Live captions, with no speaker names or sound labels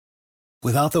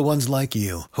Without the ones like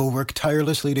you, who work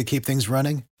tirelessly to keep things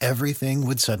running, everything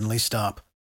would suddenly stop.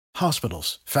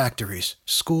 Hospitals, factories,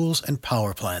 schools, and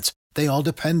power plants, they all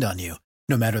depend on you.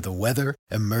 No matter the weather,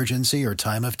 emergency, or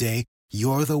time of day,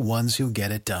 you're the ones who get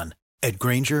it done. At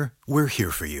Grainger, we're here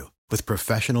for you with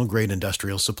professional-grade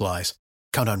industrial supplies.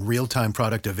 Count on real-time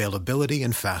product availability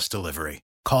and fast delivery.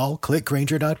 Call,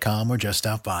 clickgrainger.com, or just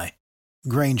stop by.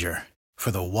 Grainger, for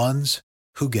the ones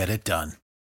who get it done.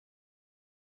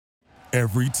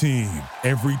 Every team,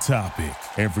 every topic,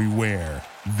 everywhere.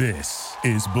 This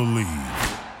is Believe.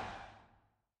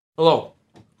 Hello,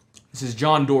 this is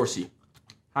John Dorsey.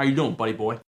 How you doing, buddy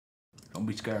boy? Don't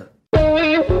be scared.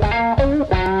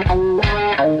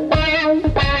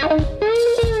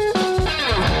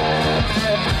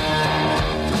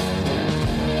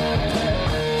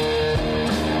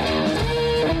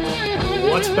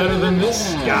 What's better than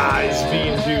this? Guys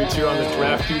being dudes here on the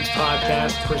Draft Dudes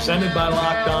podcast, presented by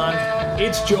Locked On.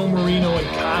 It's Joe Marino and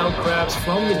Kyle Krabs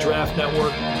from the Draft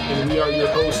Network, and we are your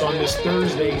hosts on this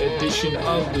Thursday edition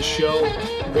of the show.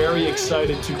 Very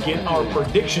excited to get our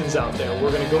predictions out there.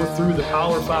 We're going to go through the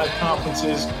Power 5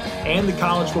 conferences and the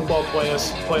college football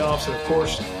playoffs, and of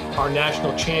course, our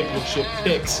national championship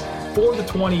picks for the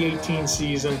 2018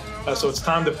 season. So it's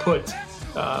time to put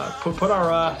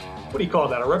our what do you call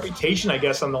that? A reputation, I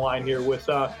guess, on the line here with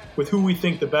who we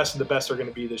think the best of the best are going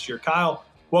to be this year. Kyle,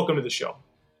 welcome to the show.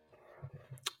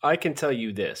 I can tell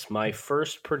you this. My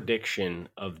first prediction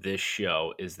of this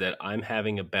show is that I'm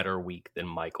having a better week than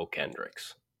Michael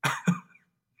Kendricks.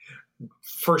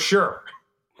 For sure.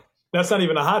 That's not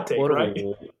even a hot take, right?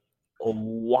 A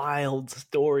wild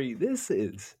story this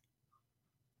is.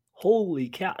 Holy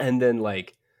cow. And then,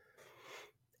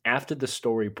 after the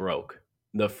story broke,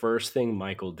 the first thing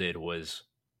Michael did was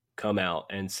come out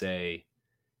and say,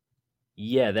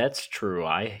 yeah, that's true.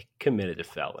 I committed a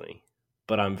felony,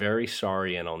 but I'm very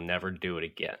sorry and I'll never do it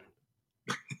again.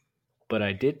 But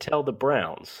I did tell the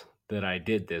Browns that I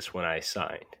did this when I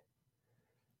signed.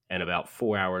 And about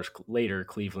 4 hours later,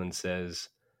 Cleveland says,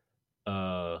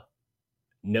 no,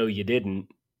 you didn't.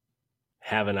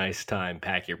 Have a nice time.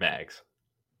 Pack your bags.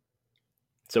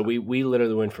 So we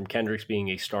literally went from Kendricks being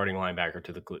a starting linebacker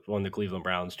to the Cleveland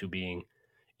Browns to being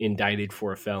indicted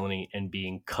for a felony and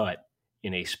being cut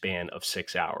in a span of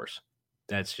 6 hours.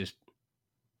 That's just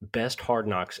best Hard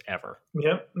Knocks ever.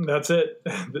 Yep, that's it.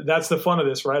 That's the fun of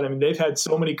this, right? I mean, they've had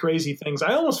so many crazy things.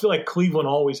 I almost feel like Cleveland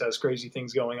always has crazy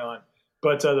things going on.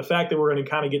 But the fact that we're going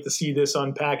to kind of get to see this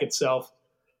unpack itself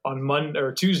on Monday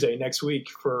or Tuesday next week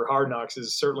for Hard Knocks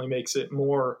certainly makes it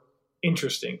more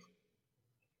interesting.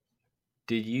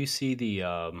 Did you see the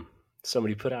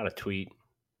somebody put out a tweet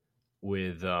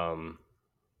with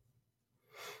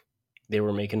they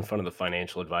were making fun of the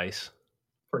financial advice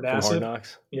for Hard Nassib?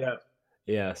 Knocks?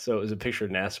 Yeah. So it was a picture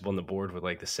of Nassib on the board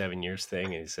with the 7 years thing,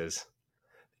 and he says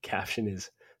the caption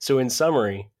is, so in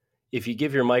summary, if you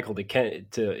give your money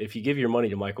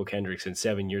to Michael Kendricks in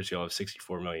 7 years, you'll have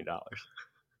 $64 million.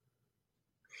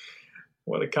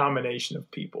 What a combination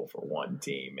of people for one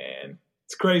team, man!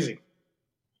 It's crazy.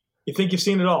 You think you've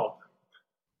seen it all?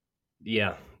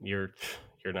 Yeah, you're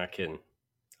not kidding.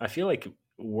 I feel like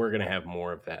we're going to have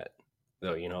more of that,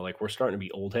 though. We're starting to be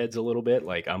old heads a little bit.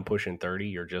 I'm pushing 30.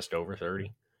 You're just over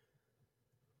 30.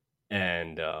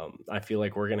 And I feel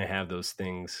like we're going to have those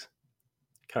things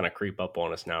kind of creep up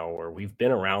on us now where we've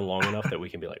been around long enough that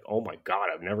we can be like, oh, my God,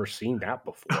 I've never seen that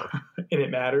before. And it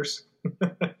matters.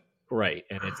 Right.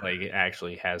 And it's it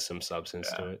actually has some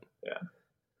substance to it. Yeah.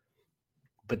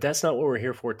 But that's not what we're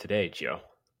here for today, Joe.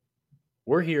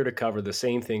 We're here to cover the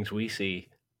same things we see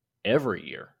every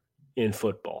year in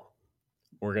football.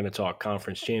 We're going to talk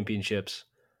conference championships.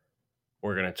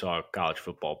 We're going to talk college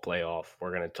football playoff.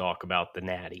 We're going to talk about the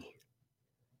Natty.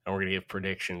 And we're going to give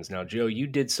predictions. Now, Joe, you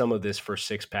did some of this for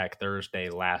Six Pack Thursday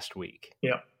last week.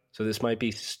 Yeah. So this might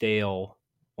be stale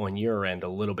on your end a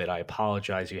little bit. I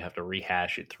apologize. You have to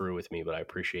rehash it through with me, but I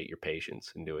appreciate your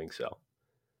patience in doing so.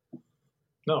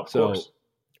 No, of course.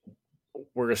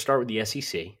 We're going to start with the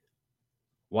SEC.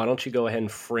 Why don't you go ahead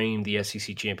and frame the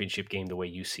SEC championship game the way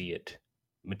you see it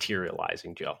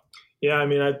materializing, Joe? Yeah, I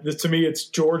mean, to me, it's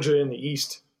Georgia in the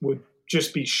East. Would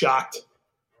just be shocked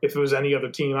if it was any other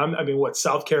team.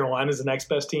 South Carolina is the next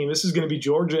best team. This is going to be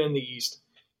Georgia in the East.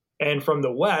 And from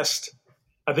the West,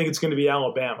 I think it's going to be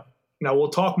Alabama. Now, we'll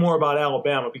talk more about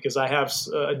Alabama because I have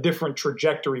a different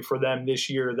trajectory for them this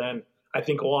year than I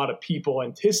think a lot of people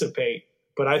anticipate.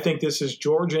 But I think this is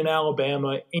Georgia and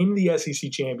Alabama in the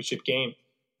SEC championship game,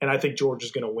 and I think Georgia's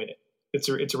going to win it.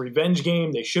 It's a revenge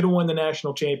game. They should have won the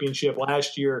national championship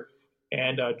last year,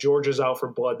 and Georgia's out for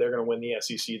blood. They're going to win the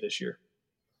SEC this year.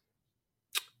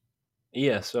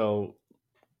 Yeah, so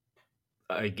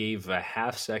I gave a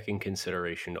half-second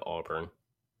consideration to Auburn,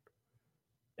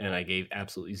 and I gave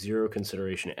absolutely zero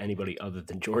consideration to anybody other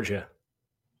than Georgia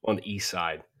on the east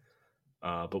side.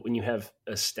 But when you have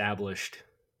established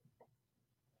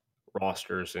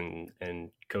rosters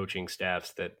and coaching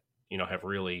staffs that, have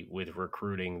really, with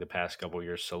recruiting the past couple of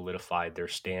years, solidified their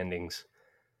standings,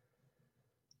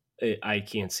 I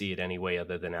can't see it any way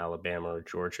other than Alabama or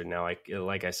Georgia. Now,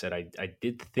 like I said, I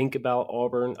did think about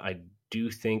Auburn. I do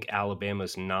think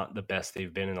Alabama's not the best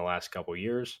they've been in the last couple of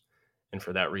years. And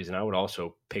for that reason, I would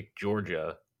also pick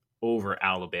Georgia over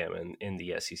Alabama in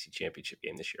the SEC championship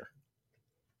game this year.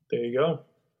 There you go.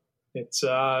 It's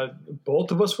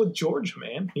both of us with Georgia,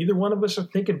 man. Neither one of us are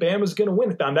thinking Bama's going to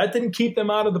win. Now, that didn't keep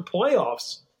them out of the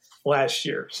playoffs last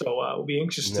year. So we'll be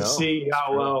anxious to see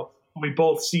how we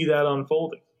both see that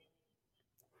unfolding.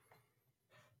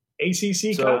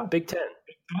 ACC, so Kyle? Big Ten.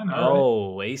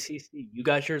 Right. ACC. You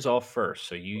got yours off first,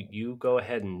 so you go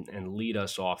ahead and lead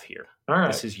us off here. All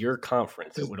right. This is your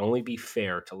conference. It would only be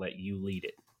fair to let you lead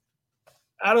it.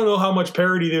 I don't know how much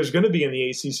parity there's going to be in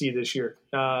the ACC this year.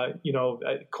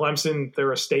 Clemson,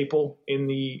 they're a staple in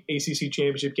the ACC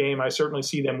championship game. I certainly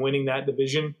see them winning that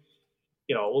division.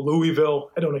 Louisville,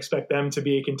 I don't expect them to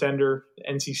be a contender.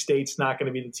 NC State's not going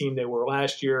to be the team they were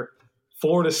last year.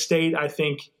 Florida State, I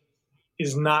think,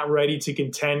 is not ready to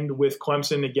contend with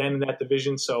Clemson again in that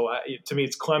division. So to me,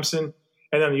 it's Clemson.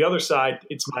 And on the other side,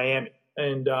 it's Miami.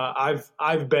 And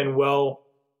I've been well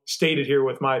stated here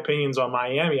with my opinions on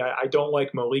Miami. I don't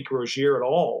like Malik Rozier at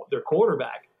all, their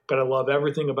quarterback, but I love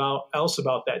everything else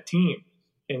about that team.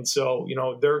 And so,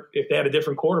 if they had a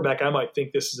different quarterback, I might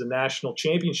think this is a national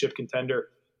championship contender,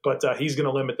 but he's going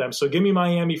to limit them. So give me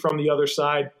Miami from the other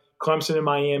side. Clemson and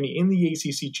Miami in the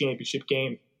ACC championship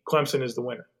game. Clemson is the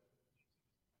winner.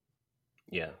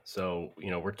 Yeah, so,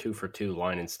 we're 2 for 2,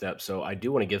 line and step. So I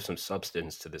do want to give some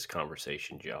substance to this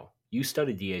conversation, Joe. You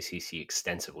studied the ACC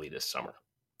extensively this summer.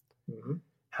 Mm-hmm.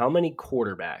 How many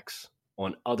quarterbacks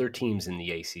on other teams in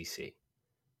the ACC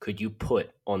could you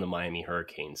put on the Miami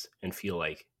Hurricanes and feel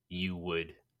like you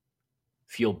would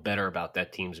feel better about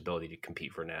that team's ability to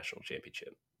compete for a national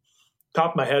championship?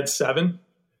 Top of my head, 7.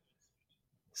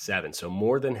 7, so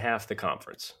more than half the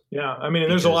conference. Yeah, I mean,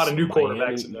 there's a lot of new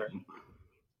quarterbacks in there.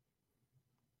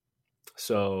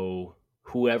 So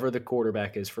whoever the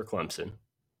quarterback is for Clemson,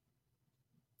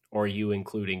 or are you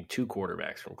including 2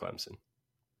 quarterbacks from Clemson?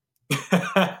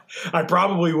 I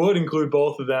probably would include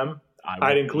both of them.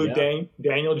 I'd include yeah.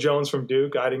 Daniel Jones from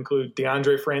Duke. I'd include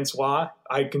DeAndre Francois.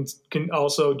 I can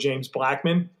also James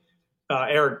Blackman,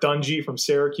 Eric Dungy from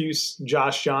Syracuse,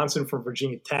 Josh Johnson from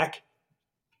Virginia Tech.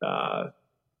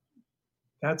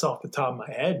 That's off the top of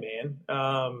my head, man.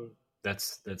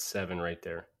 That's 7 right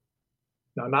there.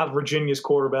 No, not Virginia's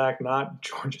quarterback, not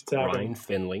Georgia Tech. Ryan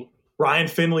Finley. Ryan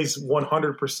Finley's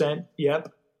 100%.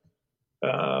 Yep.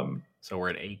 So we're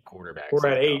at 8 quarterbacks. We're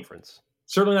at 8. Conference.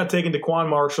 Certainly not taking DeQuan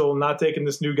Marshall, not taking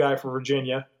this new guy for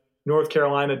Virginia. North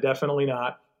Carolina, definitely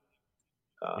not.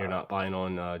 You're not buying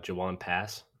on Jawan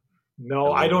Pass?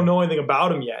 No, I don't know anything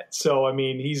about him yet. So, I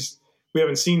mean, we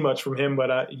haven't seen much from him,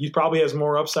 but he probably has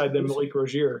more upside than Malik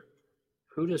Rozier.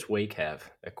 Who does Wake have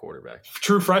at quarterback?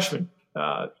 True freshman.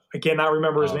 I cannot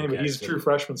remember his name, but he's a true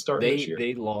freshman starting this year.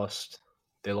 They lost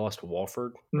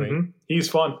Walford, right? Mm-hmm. He's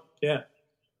fun. Yeah.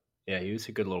 Yeah, he was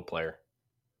a good little player.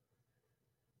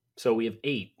 So we have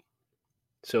 8.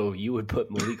 So you would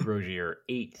put Malik Rozier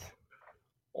 8th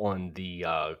on the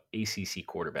ACC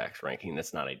quarterbacks ranking.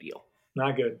 That's not ideal.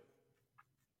 Not good.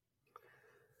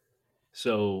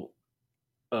 So,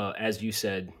 as you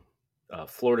said,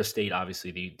 Florida State,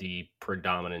 obviously the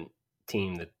predominant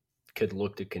team that could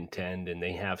look to contend, and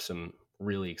they have some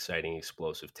really exciting,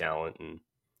 explosive talent, and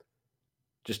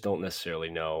just don't necessarily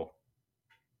know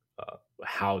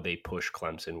how they push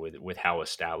Clemson with how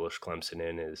established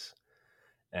Clemson is.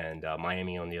 And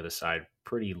Miami on the other side,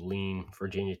 pretty lean.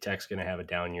 Virginia Tech's going to have a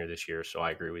down year this year, so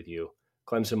I agree with you.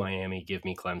 Clemson, Miami, give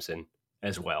me Clemson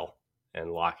as well,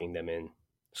 and locking them in.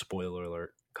 Spoiler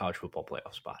alert, college football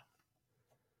playoff spot.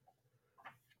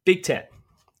 Big Ten,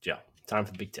 Joe. Time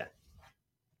for the Big Ten.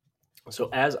 So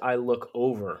as I look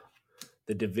over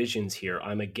the divisions here,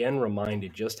 I'm again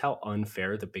reminded just how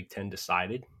unfair the Big Ten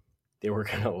decided they were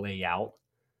going to lay out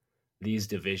these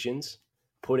divisions,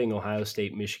 putting Ohio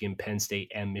State, Michigan, Penn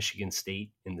State, and Michigan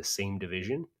State in the same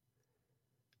division.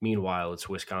 Meanwhile, it's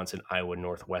Wisconsin, Iowa,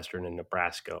 Northwestern, and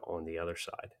Nebraska on the other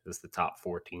side as the top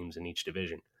 4 teams in each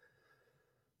division.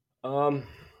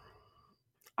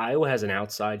 Iowa has an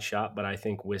outside shot, but I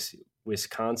think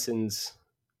Wisconsin's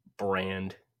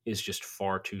brand is just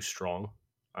far too strong.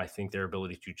 I think their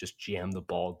ability to just jam the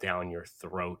ball down your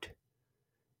throat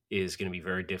is going to be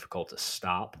very difficult to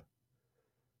stop.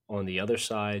 On the other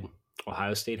side,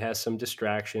 Ohio State has some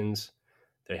distractions.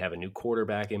 They have a new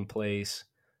quarterback in place.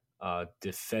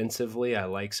 Defensively, I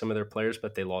like some of their players,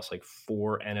 but they lost like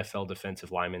 4 NFL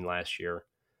defensive linemen last year.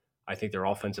 I think their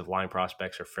offensive line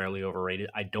prospects are fairly overrated.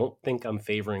 I don't think I'm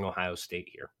favoring Ohio State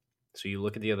here. So you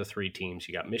look at the other 3 teams.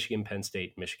 You got Michigan, Penn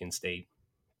State, Michigan State.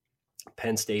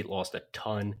 Penn State lost a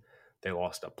ton. They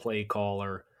lost a play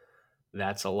caller.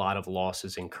 That's a lot of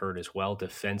losses incurred as well.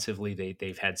 Defensively,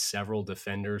 they've had several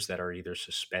defenders that are either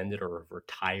suspended or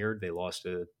retired. They lost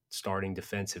a starting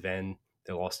defensive end.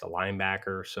 They lost a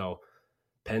linebacker. So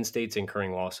Penn State's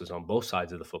incurring losses on both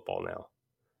sides of the football now.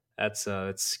 That's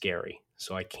scary.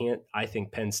 So I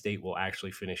think Penn State will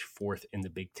actually finish 4th in the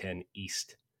Big Ten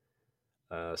East.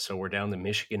 So we're down to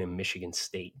Michigan and Michigan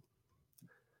State.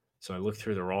 So I look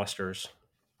through the rosters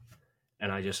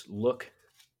and I just look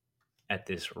at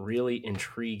this really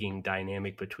intriguing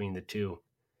dynamic between the two.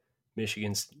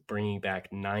 Michigan's bringing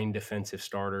back 9 defensive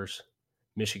starters.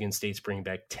 Michigan State's bringing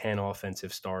back 10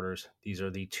 offensive starters. These are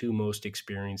the 2 most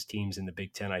experienced teams in the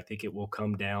Big Ten. I think it will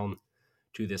come down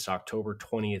to this October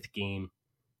 20th game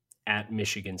at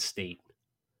Michigan State.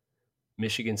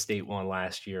 Michigan State won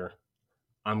last year.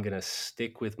 I'm going to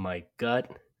stick with my gut,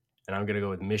 and I'm going to go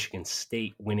with Michigan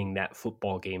State winning that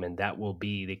football game, and that will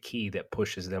be the key that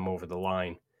pushes them over the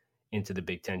line into the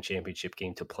Big Ten championship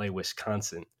game to play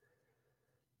Wisconsin.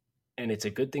 And it's a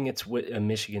good thing it's with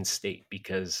Michigan State,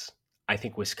 because I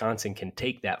think Wisconsin can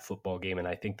take that football game, and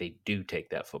I think they do take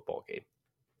that football game.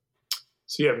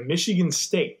 So you have Michigan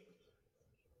State.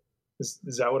 Is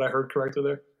that what I heard correctly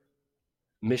there?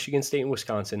 Michigan State and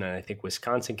Wisconsin, and I think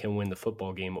Wisconsin can win the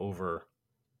football game over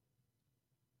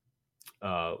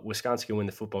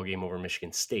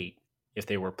Michigan State. If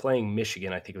they were playing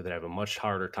Michigan, I think they would have a much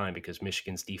harder time because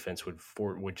Michigan's defense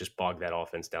would just bog that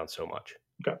offense down so much.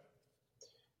 Okay.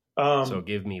 So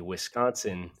give me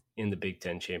Wisconsin in the Big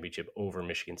Ten championship over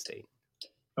Michigan State.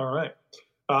 All right.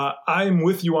 I'm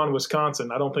with you on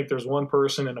Wisconsin. I don't think there's one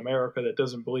person in America that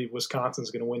doesn't believe Wisconsin's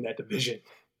going to win that division.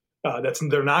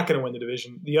 They're not going to win the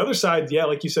division. The other side, yeah,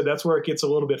 like you said, that's where it gets a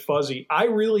little bit fuzzy. I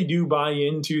really do buy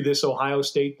into this Ohio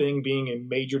State thing being a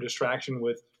major distraction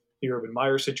with the Urban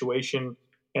Meyer situation.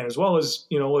 And as well as,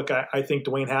 look, I think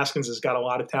Dwayne Haskins has got a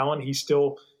lot of talent. He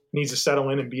still needs to settle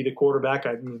in and be the quarterback.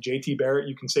 JT Barrett,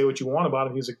 you can say what you want about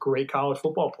him. He's a great college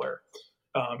football player.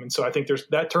 And so I think there's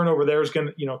that turnover there is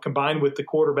going to, combined with the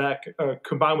quarterback,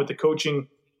 combined with the coaching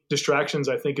distractions,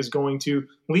 I think is going to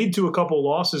lead to a couple of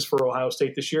losses for Ohio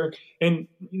State this year. And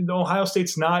Ohio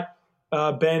State's not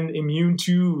been immune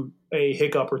to a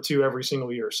hiccup or two every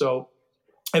single year. So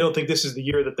I don't think this is the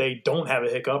year that they don't have a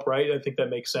hiccup, right? I think that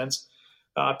makes sense.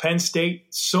 Penn State,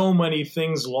 so many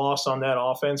things lost on that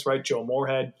offense, right? Joe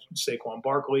Moorhead, Saquon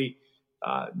Barkley,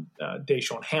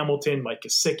 Deshaun Hamilton, Mike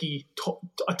Gesicki,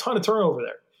 a ton of turnover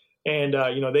there. And,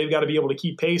 they've got to be able to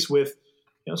keep pace with,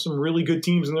 some really good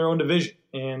teams in their own division.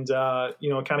 And,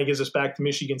 it kind of gives us back to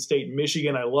Michigan State.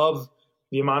 Michigan, I love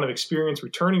the amount of experience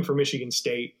returning for Michigan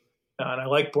State. And I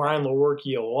like Brian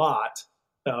Lewerke a lot.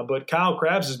 But Kyle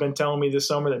Krabs has been telling me this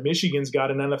summer that Michigan's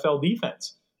got an NFL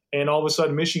defense. And all of a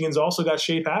sudden, Michigan's also got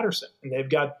Shea Patterson. And they've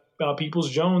got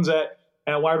Peoples-Jones at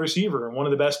wide receiver and one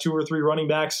of the best 2 or 3 running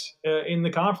backs in the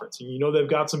conference. And they've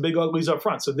got some big uglies up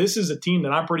front. So this is a team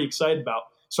that I'm pretty excited about.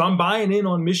 So I'm buying in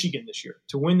on Michigan this year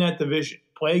to win that division,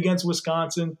 play against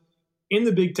Wisconsin in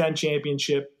the Big Ten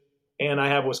championship, and I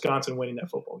have Wisconsin winning that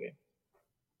football game.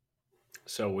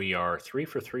 So we are 3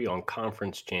 for 3 on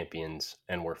conference champions,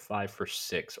 and we're 5 for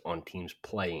 6 on teams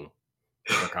playing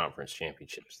for conference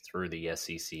championships through the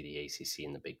SEC, the ACC,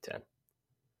 and the Big Ten.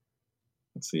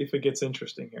 Let's see if it gets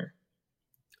interesting here.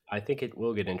 I think it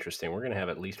will get interesting. We're going to have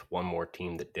at least one more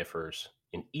team that differs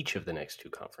in each of the next 2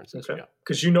 conferences. Okay.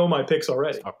 Because my picks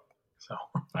already. So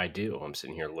I do. I'm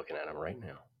sitting here looking at them right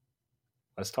now.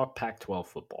 Let's talk Pac-12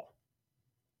 football.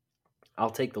 I'll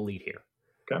take the lead here.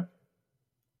 Okay.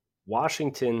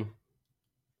 Washington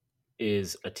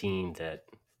is a team that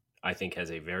I think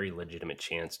has a very legitimate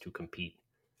chance to compete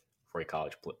for a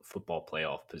college football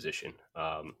playoff position.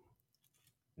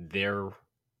 Their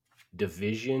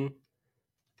division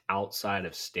outside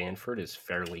of Stanford is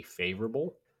fairly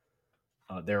favorable.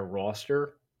 Their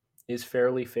roster is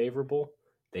fairly favorable.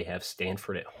 They have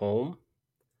Stanford at home.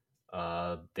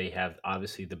 They have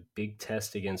obviously the big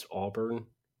test against Auburn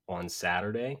on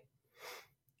Saturday.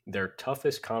 Their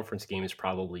toughest conference game is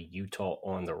probably Utah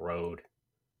on the road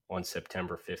on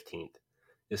September 15th.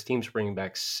 This team's bringing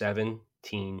back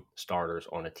 17 starters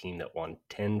on a team that won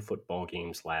 10 football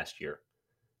games last year.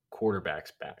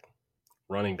 Quarterbacks back,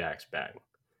 running backs back.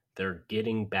 They're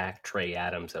getting back Trey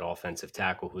Adams at offensive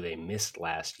tackle, who they missed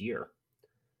last year.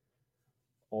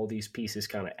 All these pieces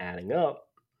kind of adding up.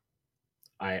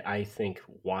 I think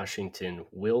Washington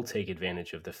will take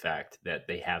advantage of the fact that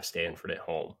they have Stanford at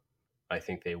home. I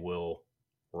think they will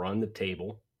run the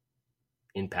table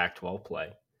in Pac-12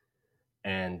 play,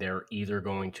 and they're either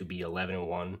going to be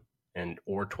 11-1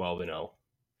 or 12-0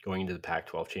 going into the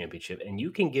Pac-12 championship. And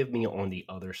you can give me on the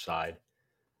other side,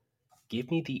 give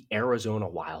me the Arizona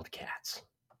Wildcats.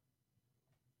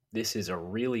 This is a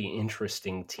really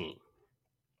interesting team.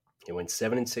 They went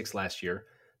 7-6 last year.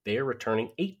 They are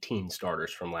returning 18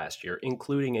 starters from last year,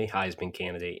 including a Heisman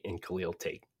candidate in Khalil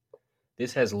Tate.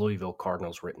 This has Louisville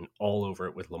Cardinals written all over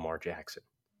it with Lamar Jackson.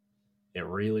 It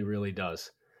really, really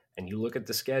does. And you look at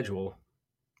the schedule,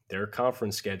 their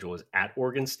conference schedule is at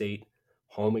Oregon State,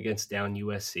 home against down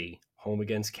USC, home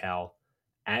against Cal,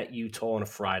 at Utah on a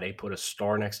Friday, put a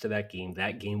star next to that game.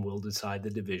 That game will decide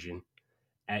the division.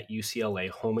 At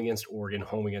UCLA, home against Oregon,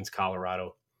 home against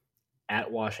Colorado,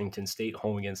 at Washington State,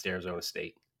 home against Arizona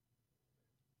State.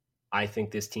 I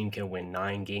think this team can win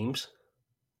 9 games.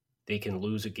 They can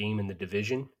lose a game in the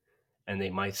division, and they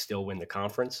might still win the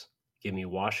conference. Give me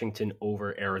Washington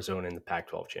over Arizona in the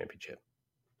Pac-12 championship.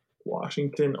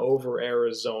 Washington over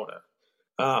Arizona.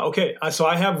 Okay, so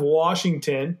I have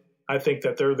Washington. I think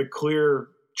that they're the clear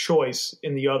choice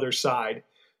in the other side.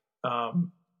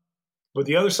 But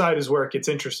the other side is where it gets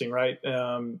interesting, right?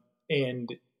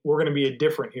 And we're going to be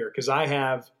different here because I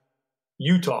have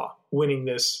Utah winning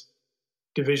this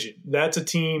division. That's a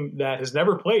team that has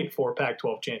never played for a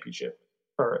Pac-12 championship.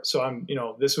 So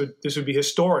this would be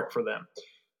historic for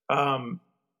them.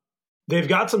 They've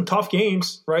got some tough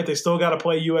games, right? They still got to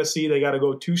play USC. They got to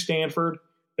go to Stanford.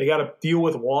 They got to deal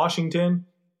with Washington.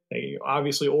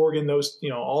 Obviously Oregon,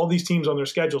 all these teams on their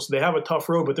schedule. So they have a tough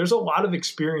road, but there's a lot of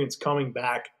experience coming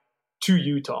back to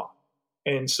Utah.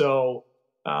 And so,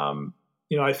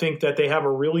 I think that they have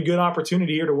a really good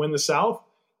opportunity here to win the South.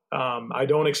 I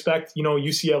don't expect,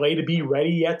 UCLA to be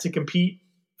ready yet to compete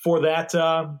for that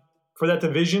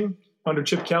division under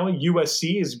Chip Kelly.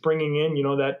 USC is bringing in,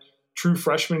 that true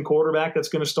freshman quarterback that's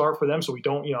going to start for them. So we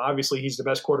don't, obviously he's the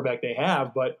best quarterback they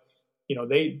have, but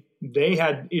they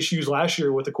had issues last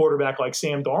year with a quarterback like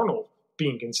Sam Darnold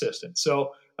being consistent.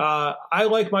 So I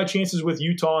like my chances with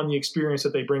Utah and the experience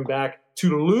that they bring back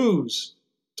to lose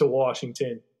to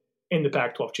Washington in the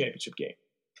Pac-12 championship game.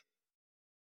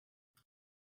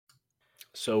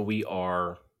 So we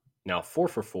are now 4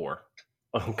 for 4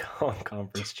 on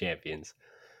conference champions,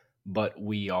 but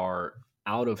we are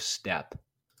out of step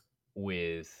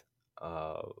with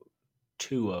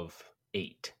 2 of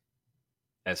 8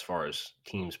 as far as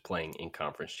teams playing in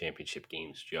conference championship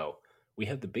games. Joe, we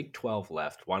have the Big 12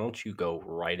 left. Why don't you go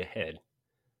right ahead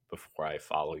before I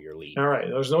follow your lead? All right.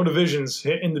 There's no divisions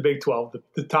in the Big 12.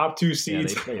 The top 2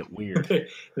 seeds. Yeah, they play it weird.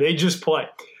 they just play.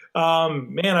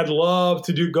 Man, I'd love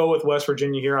to go with West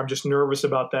Virginia here. I'm just nervous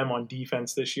about them on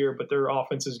defense this year, but their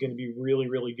offense is going to be really,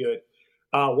 really good.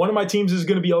 One of my teams is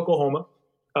going to be Oklahoma.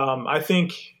 I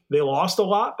think they lost a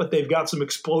lot, but they've got some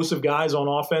explosive guys on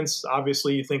offense.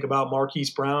 Obviously, you think about Marquise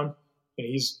Brown, and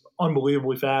he's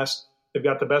unbelievably fast. They've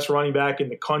got the best running back in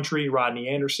the country, Rodney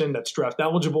Anderson, that's draft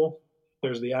eligible.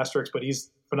 There's the asterisk, but he's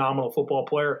a phenomenal football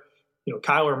player.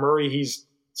 Kyler Murray, he's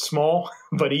small,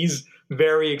 but he's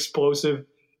very explosive.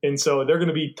 And so they're going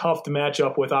to be tough to match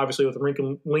up with, obviously, with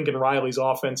Lincoln Riley's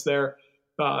offense there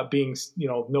being,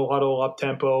 no huddle, up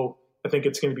tempo. I think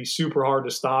it's going to be super hard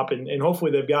to stop. And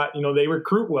hopefully they've got, they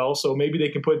recruit well, so maybe they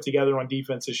can put it together on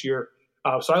defense this year.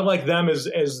 So I like them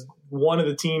as one of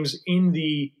the teams in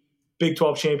the Big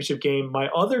 12 championship game. My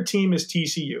other team is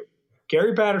TCU.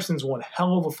 Gary Patterson's one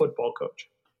hell of a football coach,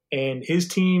 and his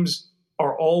teams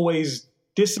are always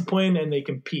disciplined and they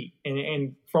compete.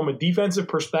 And from a defensive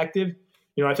perspective,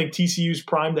 I think TCU's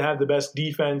primed to have the best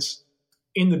defense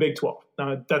in the Big 12.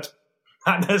 Now, that's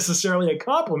not necessarily a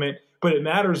compliment, but it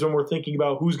matters when we're thinking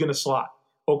about who's going to slot.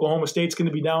 Oklahoma State's going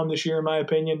to be down this year, in my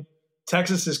opinion.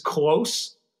 Texas is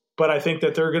close, but I think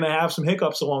that they're going to have some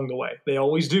hiccups along the way. They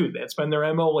always do. That's been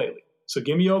their MO lately. So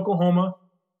give me Oklahoma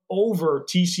over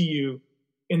TCU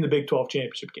in the Big 12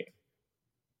 championship game.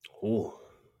 Ooh,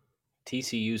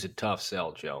 TCU's a tough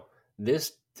sell, Joe.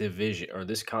 This division or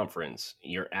this conference,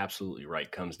 you're absolutely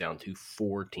right, comes down to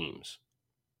 4 teams: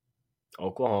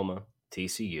 Oklahoma,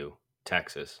 TCU,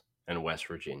 Texas, and West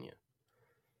Virginia.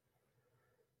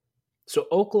 So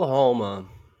Oklahoma,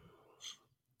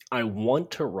 I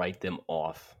want to write them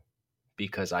off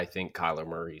because I think Kyler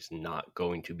Murray's not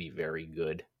going to be very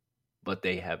good, but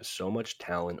they have so much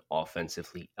talent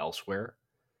offensively elsewhere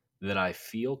that I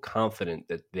feel confident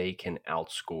that they can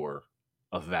outscore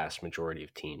a vast majority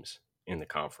of teams in the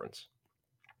conference.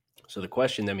 So the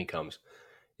question then becomes,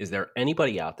 is there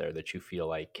anybody out there that you feel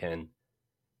like can,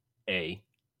 A,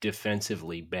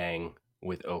 defensively bang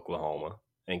with Oklahoma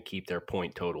and keep their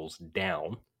point totals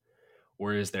down?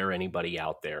 Or is there anybody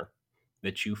out there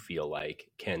that you feel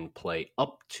like can play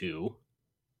up to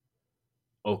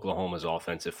Oklahoma's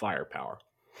offensive firepower?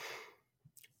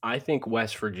 I think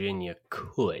West Virginia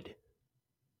could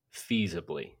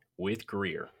feasibly, with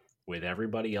Greer, with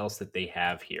everybody else that they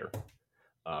have here,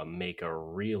 make a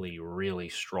really, really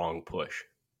strong push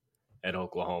at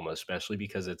Oklahoma, especially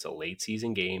because it's a late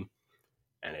season game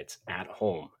and it's at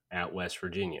home at West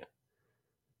Virginia.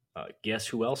 Guess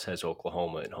who else has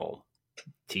Oklahoma at home?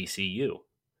 TCU.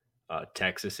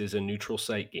 Texas is a neutral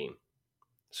site game.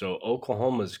 So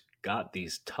Oklahoma's got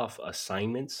these tough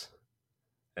assignments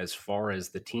as far as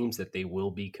the teams that they will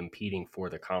be competing for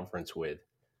the conference with.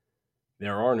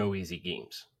 There are no easy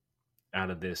games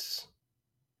out of this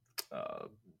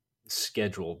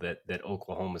schedule that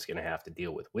Oklahoma's going to have to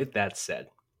deal with. With that said,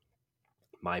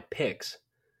 my picks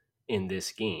in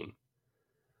this game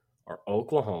are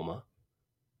Oklahoma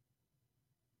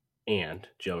and,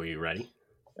 Joe, are you ready?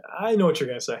 I know what you're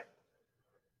going to say.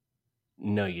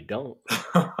 No, you don't.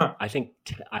 I think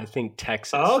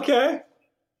Texas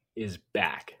is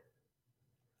back.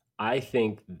 I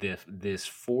think this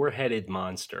four-headed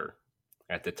monster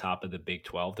at the top of the Big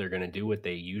 12, they're going to do what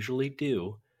they usually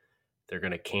do. They're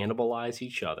going to cannibalize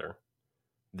each other.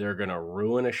 They're going to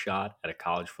ruin a shot at a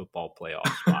college football playoff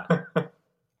spot.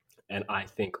 And I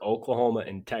think Oklahoma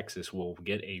and Texas will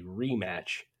get a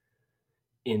rematch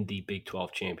in the Big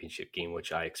 12 championship game,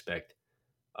 which I expect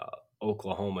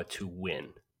Oklahoma to win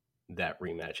that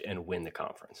rematch and win the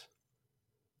conference.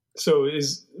 So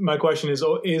my question is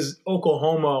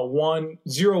Oklahoma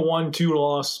 0-1-2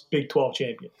 loss Big 12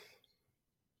 champion?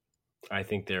 I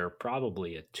think they're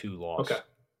probably a 2-loss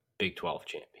Big 12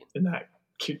 champion. And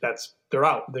they're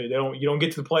out. You don't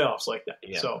get to the playoffs like that.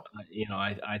 Yeah. So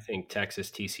I think Texas,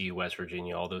 TCU, West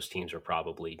Virginia, all those teams are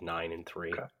probably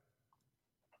 9-3. Okay.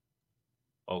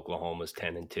 Oklahoma's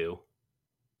 10-2.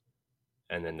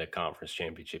 And then the conference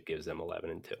championship gives them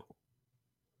 11-2.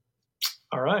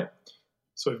 All right.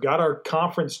 So we've got our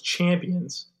conference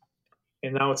champions,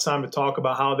 and now it's time to talk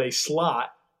about how they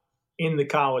slot in the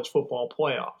college football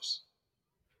playoffs.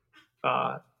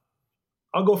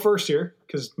 I'll go first here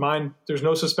because there's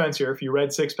no suspense here. If you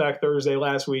read Six Pack Thursday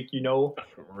last week, you know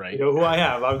who I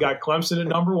have. I've got Clemson at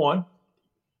number 1.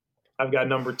 I've got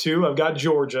number 2. I've got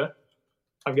Georgia.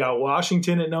 I've got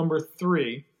Washington at number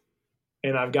 3.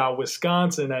 And I've got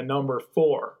Wisconsin at number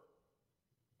 4.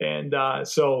 And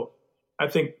so I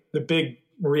think the big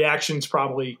reaction's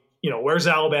probably, where's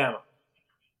Alabama?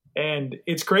 And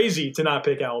it's crazy to not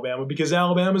pick Alabama because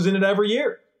Alabama's in it every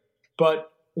year.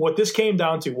 But what this came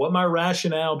down to, what my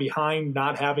rationale behind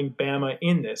not having Bama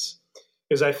in this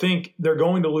is I think they're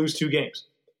going to lose 2 games.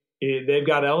 They've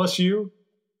got LSU,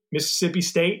 Mississippi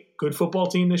State, good football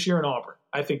team this year, and Auburn.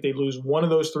 I think they lose one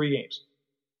of those 3 games.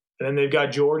 And then they've got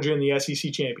Georgia in the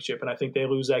SEC championship, and I think they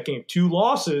lose that game. 2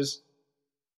 losses,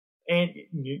 and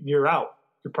you're out.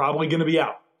 You're probably going to be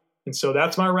out. And so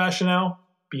that's my rationale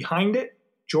behind it.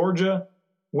 Georgia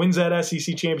wins that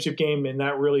SEC championship game, and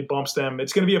that really bumps them.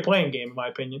 It's going to be a playing game, in my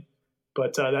opinion,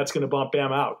 but that's going to bump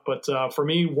Bama out. But for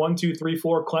me, 1, 2, 3,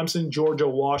 4, Clemson, Georgia,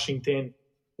 Washington,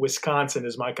 Wisconsin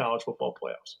is my college football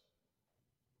playoffs.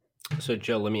 So,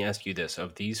 Joe, let me ask you this.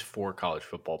 Of these 4 college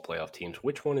football playoff teams,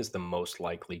 which one is the most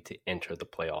likely to enter the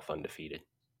playoff undefeated?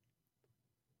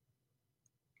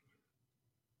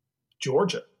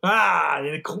 Georgia.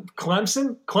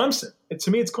 Clemson? Clemson.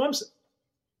 To me, it's Clemson.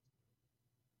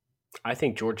 I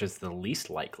think Georgia's the least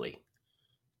likely.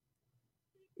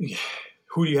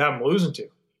 Who do you have them losing to?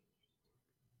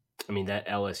 I mean, that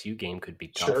LSU game could be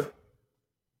tough. Sure.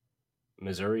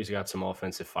 Missouri's got some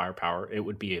offensive firepower. It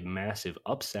would be a massive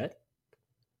upset.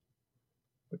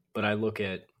 But I look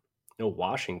at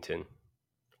Washington.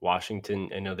 Washington,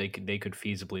 I know they could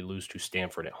feasibly lose to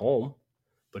Stanford at home,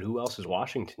 but who else is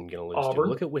Washington going to lose Auburn. to?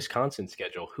 Look at Wisconsin's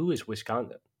schedule. Who is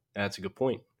Wisconsin? That's a good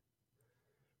point.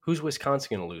 Who's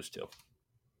Wisconsin going to lose to?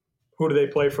 Who do they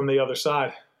play from the other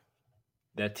side?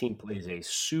 That team plays a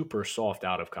super soft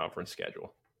out-of-conference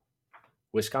schedule.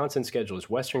 Wisconsin's schedule is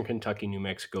Western Kentucky, New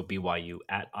Mexico, BYU,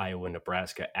 at Iowa,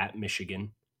 Nebraska, at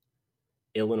Michigan,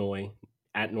 Illinois,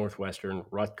 at Northwestern,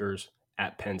 Rutgers,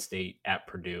 at Penn State, at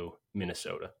Purdue,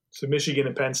 Minnesota. So Michigan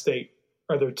and Penn State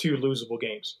are their 2 losable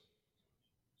games.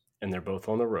 And they're both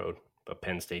on the road, but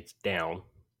Penn State's down.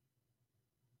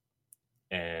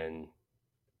 And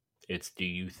do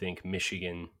you think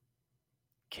Michigan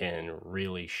can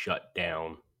really shut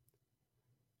down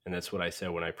And that's what I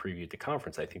said when I previewed the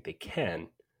conference. I think they can.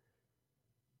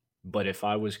 But if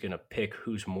I was going to pick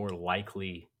who's more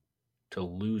likely to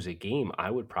lose a game,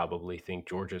 I would probably think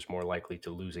Georgia's more likely to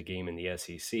lose a game in the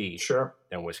SEC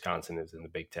than Wisconsin is in the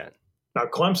Big Ten. Now,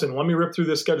 Clemson, let me rip through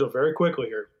this schedule very quickly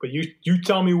here. But you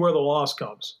tell me where the loss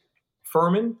comes.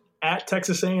 Furman, at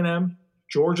Texas A&M,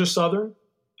 Georgia Southern,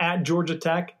 at Georgia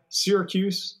Tech,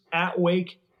 Syracuse, at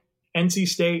Wake, NC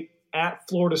State, at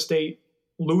Florida State,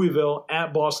 Louisville,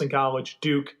 at Boston College,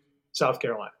 Duke, South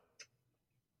Carolina.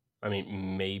 I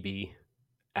mean, maybe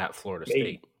at Florida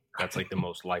State. That's like the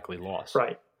most likely loss.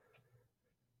 Right.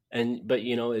 But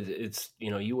it's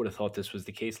you would have thought this was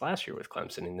the case last year with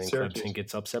Clemson, and then Syracuse. Clemson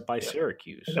gets upset by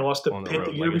Syracuse. And they lost to Pitt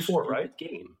the year before, right?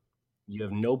 Game. You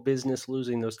have no business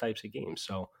losing those types of games.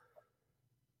 So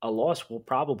a loss will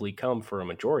probably come for a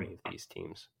majority of these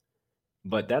teams.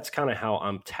 But that's kind of how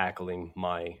I'm tackling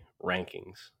my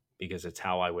rankings, because it's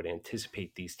how I would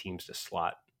anticipate these teams to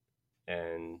slot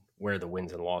and where the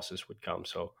wins and losses would come.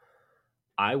 So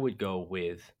I would go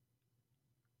with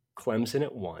Clemson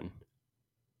at 1.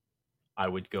 I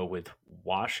would go with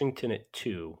Washington at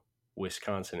 2,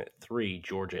 Wisconsin at 3,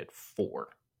 Georgia at 4.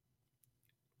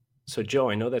 So, Joe,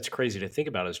 I know that's crazy to think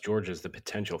about as Georgia's the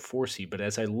potential 4 seed, but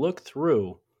as I look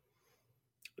through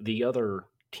the other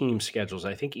team schedules,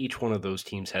 I think each one of those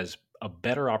teams has a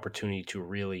better opportunity to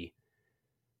really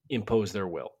impose their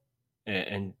will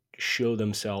and show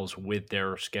themselves with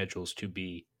their schedules to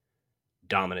be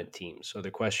dominant teams. So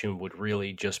the question would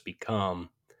really just become,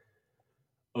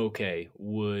 okay,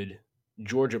 would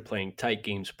Georgia playing tight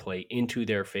games play into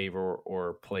their favor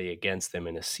or play against them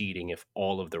in a seeding if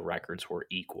all of the records were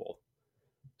equal?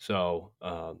 So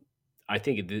I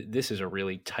think this is a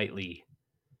really tightly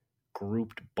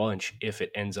grouped bunch if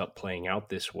it ends up playing out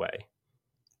this way.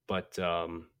 But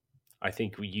I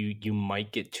think you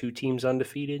might get 2 teams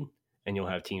undefeated, and you'll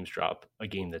have teams drop a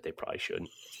game that they probably shouldn't.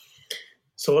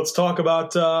 So let's talk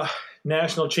about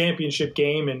national championship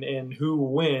game and who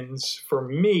wins. For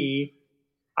me,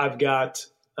 I've got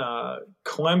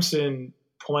Clemson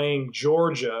playing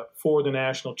Georgia for the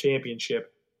national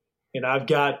championship. And I've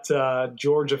got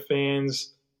Georgia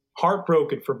fans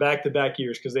heartbroken for back-to-back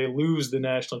years because they lose the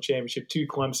national championship to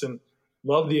Clemson.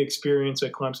 Love the experience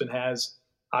that Clemson has,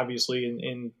 obviously,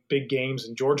 in big games.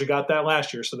 And Georgia got that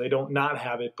last year, so they don't not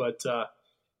have it. But,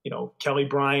 Kelly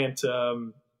Bryant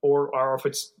or if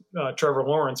it's Trevor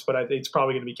Lawrence, but it's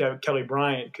probably going to be Kelly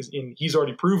Bryant because he's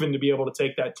already proven to be able to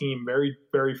take that team very,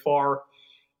 very far.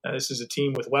 This is a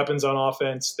team with weapons on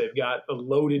offense. They've got a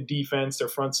loaded defense. Their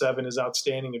front seven is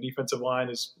outstanding. Their defensive line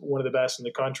is one of the best in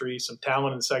the country. Some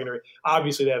talent in the secondary.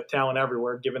 Obviously, they have talent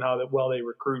everywhere, given how well they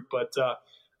recruit. But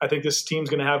I think this team's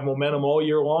going to have momentum all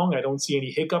year long. I don't see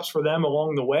any hiccups for them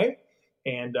along the way.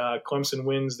 And Clemson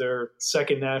wins their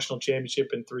second national championship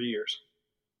in 3 years.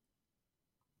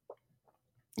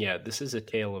 Yeah, this is a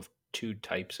tale of 2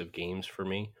 types of games for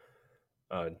me.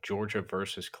 Georgia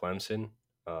versus Clemson.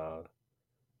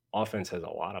 Offense has a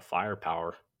lot of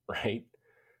firepower, right?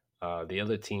 The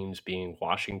other teams being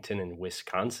Washington and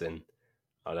Wisconsin.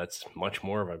 That's much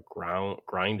more of a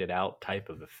grinded out type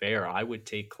of affair. I would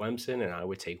take Clemson and I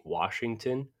would take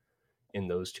Washington in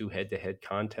those 2 head-to-head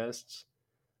contests.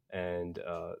 And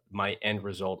my end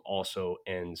result also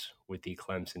ends with the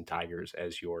Clemson Tigers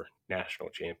as your national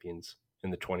champions in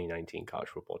the 2019 College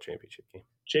Football Championship game.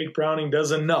 Jake Browning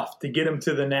does enough to get him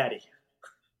to the Natty.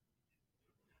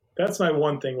 That's my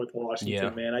one thing with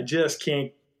Washington, man. I just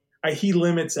can't – he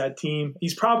limits that team.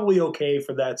 He's probably okay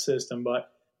for that system,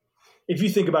 but if you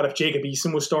think about if Jacob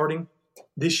Eason was starting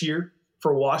this year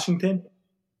for Washington,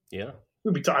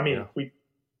 we'd be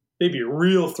they'd be a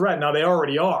real threat. Now, they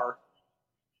already are,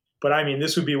 but,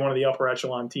 this would be one of the upper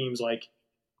echelon teams like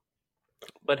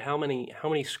 – But how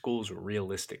many schools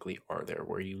realistically are there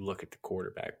where you look at the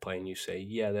quarterback play and you say,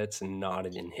 yeah, that's not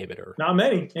an inhibitor? Not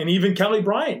many. And even Kelly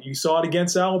Bryant, you saw it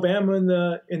against Alabama in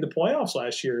the playoffs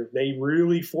last year. They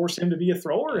really forced him to be a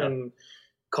thrower and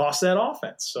cost that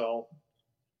offense. So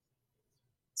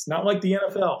it's not like the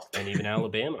NFL. And even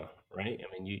Alabama, right?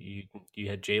 You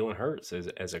had Jalen Hurts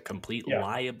as a complete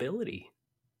liability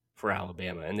for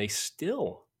Alabama, and they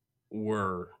still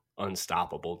were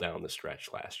unstoppable down the stretch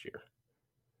last year.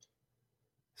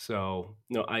 So,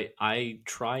 I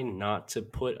try not to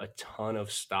put a ton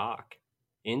of stock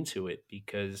into it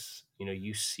because,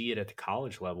 you see it at the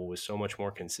college level with so much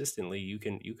more consistently. You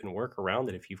can work around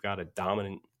it if you've got a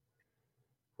dominant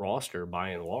roster by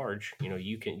and large.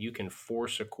 You can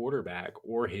force a quarterback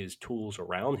or his tools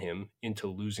around him into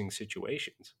losing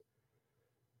situations.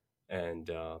 And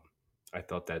I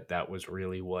thought that was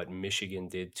really what Michigan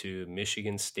did to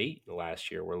Michigan State last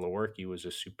year, where Lewerke was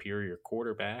a superior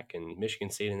quarterback, and Michigan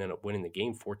State ended up winning the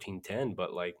game 14-10.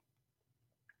 But like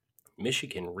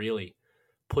Michigan really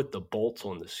put the bolts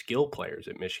on the skill players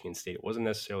at Michigan State. It wasn't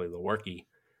necessarily Lewerke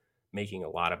making a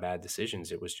lot of bad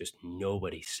decisions. It was just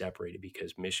nobody separated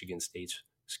because Michigan State's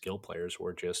skill players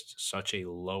were just such a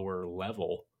lower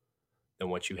level than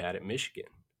what you had at Michigan.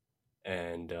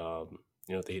 And,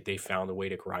 they found a way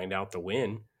to grind out the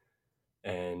win,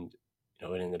 and,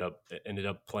 it ended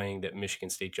up playing that Michigan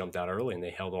State jumped out early and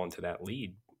they held on to that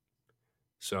lead.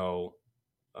 So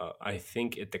I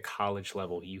think at the college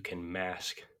level, you can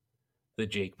mask the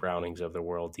Jake Brownings of the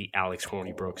world, the Alex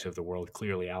Hornibrooks of the world.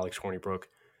 Clearly, Alex Hornibrook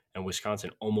and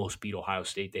Wisconsin almost beat Ohio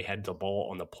State. They had the ball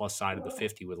on the plus side of the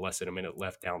 50 with less than a minute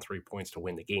left, down 3 points to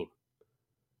win the game.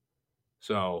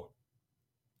 So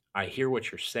I hear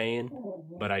what you're saying,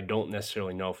 but I don't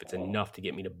necessarily know if it's enough to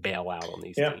get me to bail out on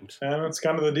these teams. Yeah, and that's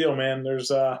kind of the deal, man. There's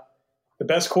the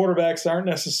best quarterbacks aren't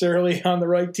necessarily on the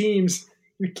right teams.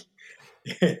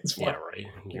 It's fun. Yeah, right.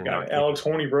 You got Alex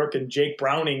Hornibrook and Jake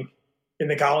Browning in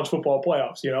the college football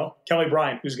playoffs, Kelly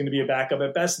Bryant, who's going to be a backup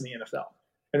at best in the NFL.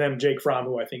 And then Jake Fromm,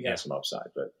 who I think has some upside.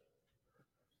 But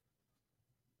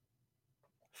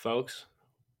folks,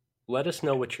 let us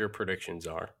know what your predictions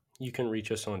are. You can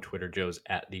reach us on Twitter. Joe's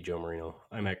at the Joe Marino.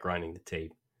 I'm at Grinding the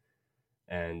Tape.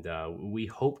 And we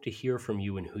hope to hear from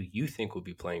you and who you think will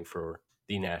be playing for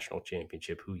the national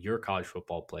championship, who your college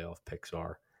football playoff picks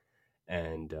are.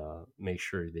 And make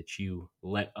sure that you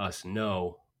let us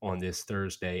know on this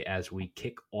Thursday as we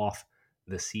kick off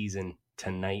the season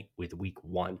tonight with week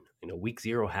 1. Week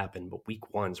 0 happened, but week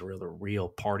 1's where the real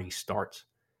party starts.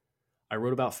 I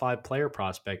wrote about 5 player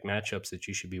prospect matchups that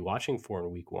you should be watching for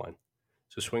in week 1.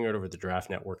 So swing right over to the Draft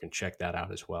Network and check that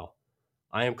out as well.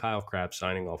 I am Kyle Krabs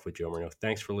signing off with Joe Marino.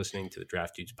 Thanks for listening to the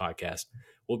Draft Dudes podcast.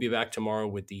 We'll be back tomorrow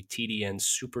with the TDN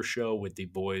Super Show with the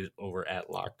boys over at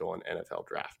Locked On NFL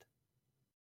Draft.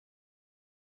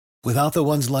 Without the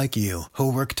ones like you,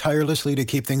 who work tirelessly to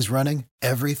keep things running,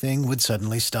 everything would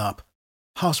suddenly stop.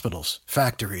 Hospitals,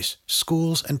 factories,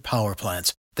 schools, and power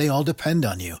plants, they all depend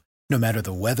on you. No matter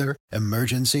the weather,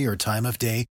 emergency, or time of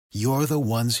day, you're the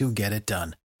ones who get it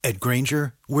done. At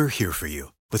Grainger, we're here for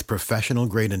you with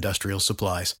professional-grade industrial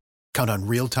supplies. Count on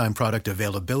real-time product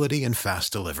availability and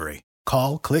fast delivery.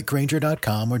 Call,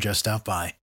 clickgrainger.com, or just stop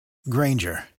by.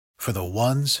 Grainger, for the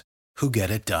ones who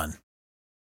get it done.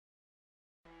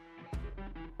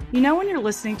 When you're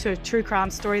listening to a true crime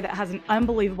story that has an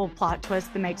unbelievable plot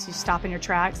twist that makes you stop in your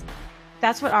tracks?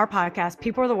 That's what our podcast,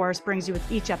 People Are the Worst, brings you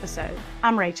with each episode.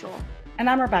 I'm Rachel. And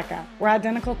I'm Rebecca. We're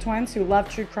identical twins who love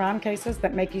true crime cases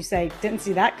that make you say, didn't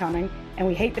see that coming, and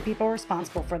we hate the people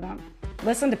responsible for them.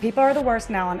 Listen to People Are the Worst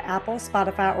now on Apple,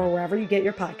 Spotify, or wherever you get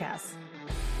your podcasts.